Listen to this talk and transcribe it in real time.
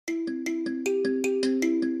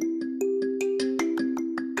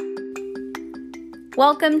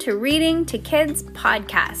Welcome to Reading to Kids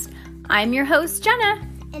podcast. I'm your host, Jenna.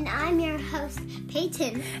 And I'm your host,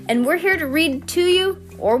 Peyton. And we're here to read to you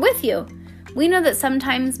or with you. We know that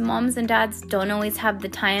sometimes moms and dads don't always have the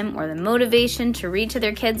time or the motivation to read to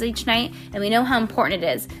their kids each night, and we know how important it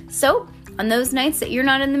is. So, on those nights that you're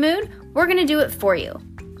not in the mood, we're going to do it for you.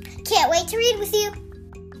 Can't wait to read with you.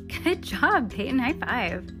 Good job, Peyton. High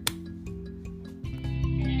five.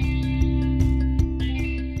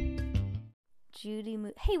 Judy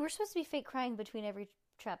Hey, we're supposed to be fake crying between every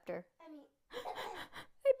chapter.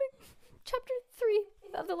 Chapter 3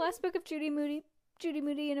 of the last book of Judy Moody. Judy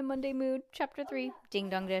Moody in a Monday Mood. Chapter 3, Ding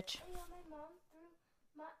Dong Ditch. My mom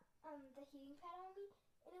threw the heating pad on me,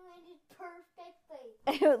 and it landed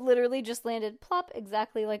perfectly. It literally just landed plop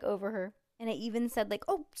exactly like over her. And I even said like,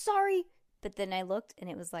 oh, sorry. But then I looked and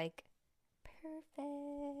it was like,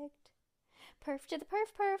 perfect. Perf to the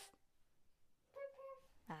perf perf.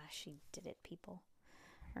 Ah, she did it, people.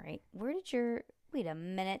 All right. Where did your... Wait a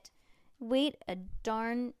minute. Wait a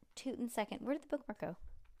darn tootin' second. Where did the bookmark go?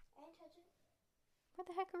 I didn't touch it. Where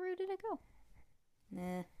the heckaroo did it go?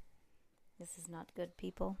 Nah. This is not good,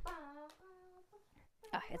 people.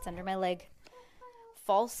 Ah, it's under my leg.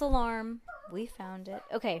 False alarm. We found it.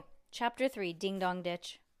 Okay. Chapter 3, Ding Dong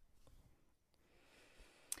Ditch.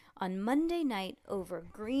 On Monday night over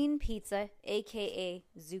green pizza, a.k.a.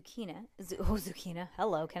 zucchini,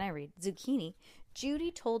 hello, can I read? Zucchini,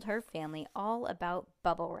 Judy told her family all about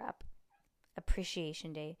Bubble Wrap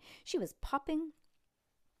Appreciation Day. She was popping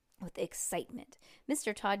with excitement.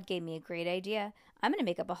 Mr. Todd gave me a great idea. I'm going to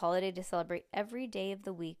make up a holiday to celebrate every day of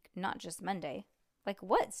the week, not just Monday. Like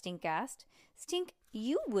what? Stink asked. Stink,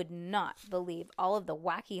 you would not believe all of the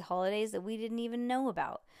wacky holidays that we didn't even know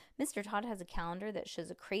about. Mr. Todd has a calendar that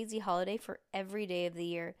shows a crazy holiday for every day of the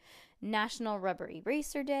year. National Rubber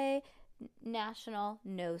Eraser Day, National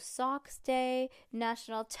No Socks Day,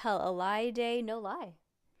 National Tell a Lie Day, no lie.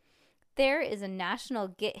 There is a National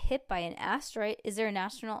Get Hit by an Asteroid. Is there a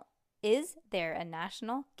National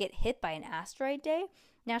Get Hit by an Asteroid Day?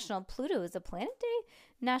 National Pluto is a Planet Day?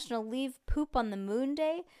 National Leave Poop on the Moon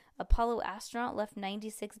Day? Apollo astronaut left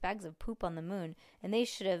 96 bags of poop on the moon, and they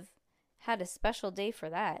should have had a special day for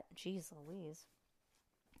that. Jeez Louise.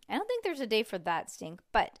 I don't think there's a day for that, Stink,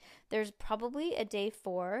 but there's probably a day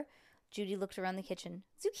for... Judy looked around the kitchen.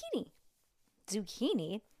 Zucchini.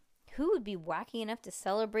 Zucchini? Who would be wacky enough to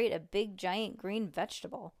celebrate a big, giant green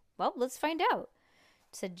vegetable? Well, let's find out,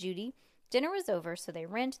 said Judy. Dinner was over, so they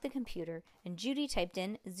ran to the computer, and Judy typed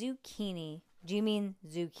in zucchini. Do you mean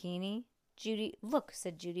zucchini? Judy, look,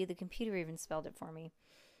 said Judy. The computer even spelled it for me.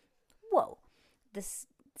 Whoa,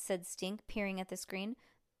 said Stink, peering at the screen.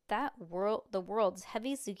 The world's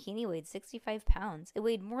heaviest zucchini weighed 65 pounds. It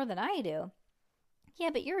weighed more than I do. Yeah,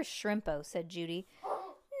 but you're a shrimpo, said Judy.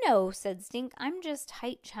 No, said Stink. I'm just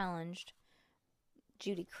height challenged.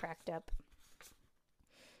 Judy cracked up.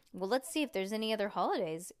 Well, let's see if there's any other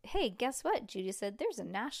holidays. Hey, guess what? Judy said, there's a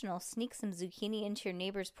National Sneak Some Zucchini Into Your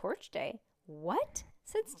Neighbor's Porch Day. What?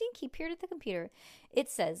 Said Stink. He peered at the computer. It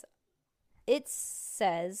says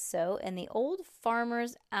so in the Old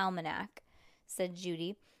Farmer's Almanac, said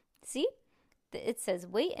Judy. See? It says,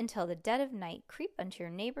 wait until the dead of night, creep onto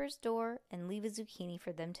your neighbor's door, and leave a zucchini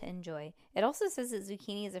for them to enjoy. It also says that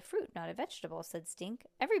zucchini is a fruit, not a vegetable, said Stink.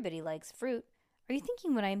 Everybody likes fruit. Are you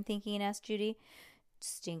thinking what I'm thinking? Asked Judy.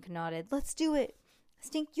 Stink nodded. Let's do it.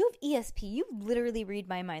 Stink, you have ESP. You literally read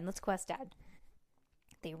my mind. Let's go ask Dad.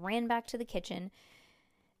 They ran back to the kitchen.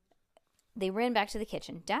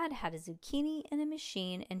 Dad had a zucchini in a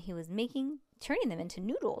machine, and he was turning them into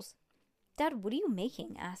noodles. Dad, what are you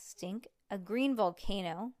making? Asked Stink. A green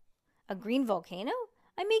volcano. A green volcano?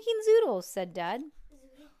 I'm making zoodles, said Dad.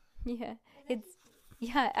 Yeah,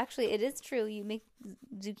 actually, it is true. You make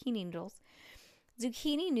zucchini noodles.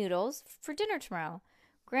 Zucchini noodles for dinner tomorrow.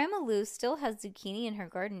 Grandma Lou still has zucchini in her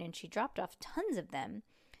garden, and she dropped off tons of them.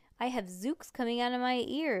 I have zooks coming out of my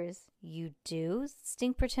ears. You do?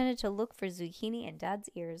 Stink pretended to look for zucchini in Dad's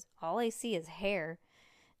ears. All I see is hair.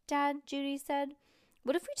 Dad, Judy said,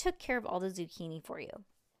 what if we took care of all the zucchini for you?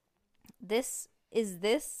 Is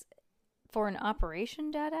this for an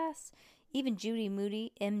operation, Dad asked. Even Judy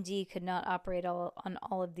Moody, MD, could not operate on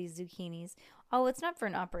all of these zucchinis. Oh, it's not for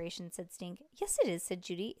an operation, said Stink. Yes, it is, said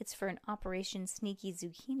Judy. It's for an Operation Sneaky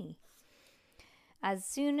Zucchini. As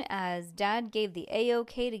soon as Dad gave the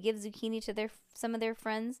A-OK to give zucchini to some of their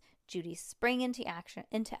friends, Judy sprang into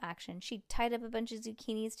action. She tied up a bunch of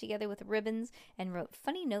zucchinis together with ribbons and wrote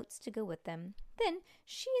funny notes to go with them. Then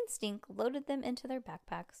she and Stink loaded them into their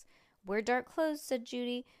backpacks. Wear dark clothes, said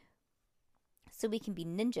Judy, so we can be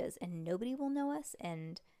ninjas and nobody will know us,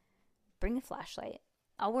 and bring a flashlight.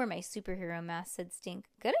 I'll wear my superhero mask, said Stink.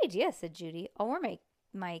 Good idea, said Judy. I'll wear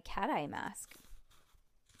my cat eye mask.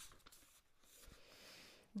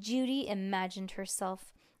 Judy imagined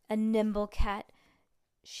herself a nimble cat.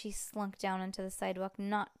 She slunk down onto the sidewalk,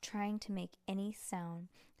 not trying to make any sound.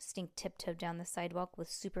 Stink tiptoed down the sidewalk with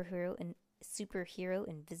superhero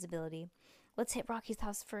invisibility. Let's hit Rocky's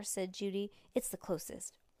house first, said Judy. It's the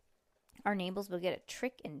closest. Our neighbors will get a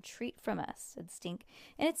trick and treat from us, said Stink.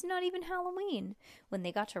 And it's not even Halloween. When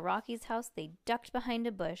they got to Rocky's house, they ducked behind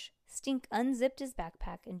a bush. Stink unzipped his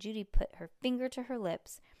backpack, and Judy put her finger to her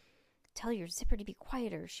lips. Tell your zipper to be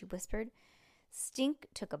quieter, she whispered. Stink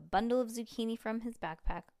took a bundle of zucchini from his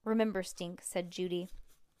backpack. Remember, Stink, said Judy.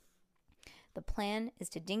 The plan is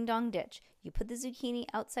to ding-dong ditch. You put the zucchini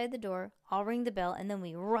outside the door, I'll ring the bell, and then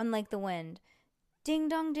we run like the wind.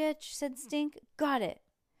 Ding-dong ditch, said Stink. Got it.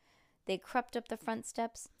 They crept up the front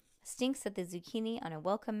steps. Stink set the zucchini on a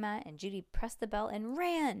welcome mat, and Judy pressed the bell and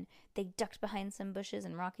ran. They ducked behind some bushes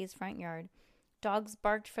in Rocky's front yard. Dogs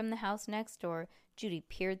barked from the house next door. Judy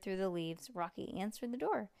peered through the leaves. Rocky answered the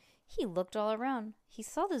door. He looked all around. He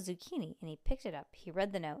saw the zucchini, and he picked it up. He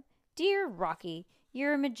read the note. Dear Rocky,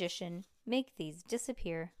 you're a magician. Make these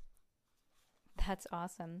disappear. That's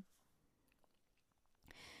awesome.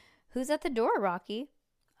 Who's at the door, Rocky?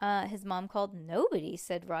 His mom called. Nobody,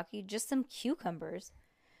 said Rocky. Just some cucumbers.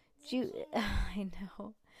 I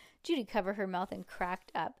know. Judy covered her mouth and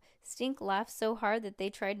cracked up. Stink laughed so hard that they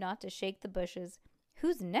tried not to shake the bushes.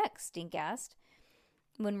 Who's next? Stink asked.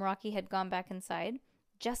 When Rocky had gone back inside.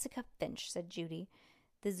 Jessica Finch, said Judy.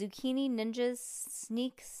 The zucchini ninjas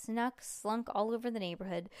slunk all over the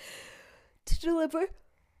neighborhood to deliver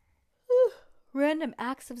random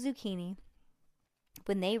acts of zucchini.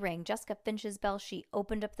 When they rang Jessica Finch's bell, she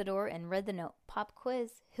opened up the door and read the note. Pop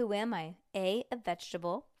quiz. Who am I? A, a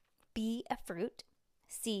vegetable. B, a fruit.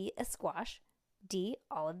 C, a squash. D,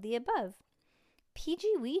 all of the above.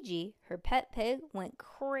 PG Ouija, her pet pig, went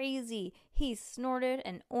crazy. He snorted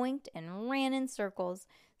and oinked and ran in circles.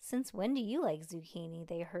 Since when do you like zucchini?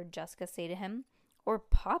 They heard Jessica say to him. Or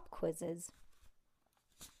pop quizzes.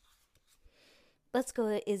 Let's go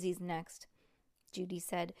to Izzy's next, Judy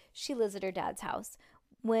said. She lives at her dad's house.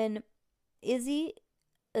 When Izzy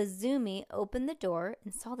Azumi opened the door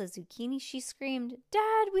and saw the zucchini, she screamed,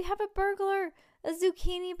 Dad, we have a burglar! A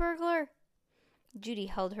zucchini burglar! Judy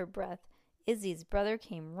held her breath. Izzy's brother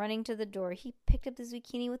came running to the door. He picked up the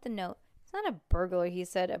zucchini with the note. It's not a burglar, he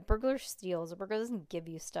said. A burglar steals. A burglar doesn't give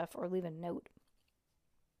you stuff or leave a note.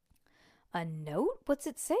 A note? What's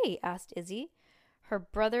it say? Asked Izzy. Her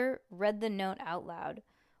brother read the note out loud.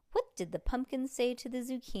 What did the pumpkin say to the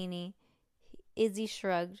zucchini? Izzy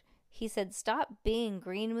shrugged. He said, stop being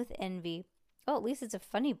green with envy. Oh, at least it's a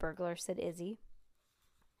funny burglar, said Izzy.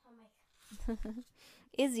 Oh my God.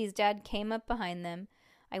 Izzy's dad came up behind them.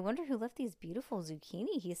 I wonder who left these beautiful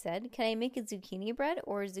zucchini, he said. Can I make a zucchini bread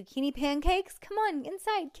or zucchini pancakes? Come on,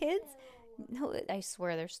 inside, kids. No, I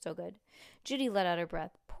swear they're so good. Judy let out her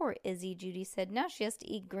breath. Poor Izzy, Judy said. Now she has to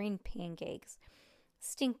eat green pancakes.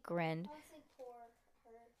 Stink grinned. Honestly, poor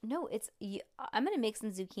her. No, I'm going to make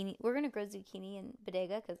some zucchini. We're going to grow zucchini in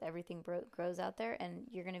Bodega because everything grows out there. And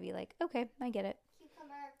you're going to be like, okay, I get it.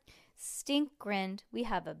 Cucumber. Stink grinned. We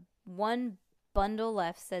have one bundle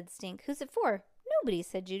left, said Stink. Who's it for? Nobody,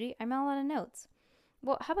 said Judy. I'm all out of notes.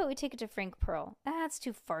 Well, how about we take it to Frank Pearl? That's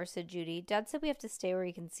too far, said Judy. Dad said we have to stay where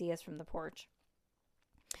he can see us from the porch.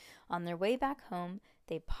 On their way back home,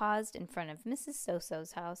 they paused in front of Mrs.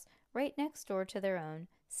 Soso's house, right next door to their own.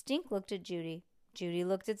 Stink looked at Judy. Judy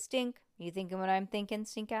looked at Stink. You thinking what I'm thinking?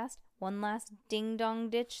 Stink asked. One last ding-dong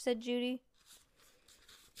ditch, said Judy.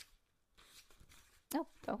 Oh,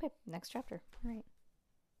 okay. Next chapter. All right.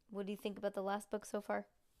 What do you think about the last book so far?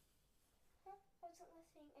 I wasn't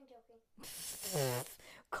listening. I'm joking.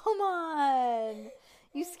 Come on.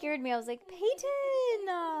 You scared me. I was like, Peyton.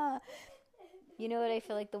 You know what I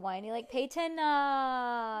feel like the whiny? Like, Peyton,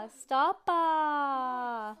 stop.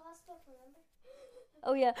 Last book, remember?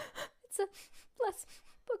 Oh, yeah. It's a last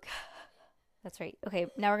book. That's right. Okay,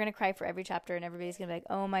 now we're going to cry for every chapter, and everybody's going to be like,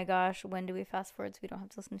 oh my gosh, when do we fast forward so we don't have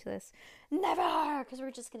to listen to this? Never! Because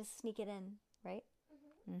we're just going to sneak it in, right?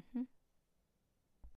 Mm-hmm.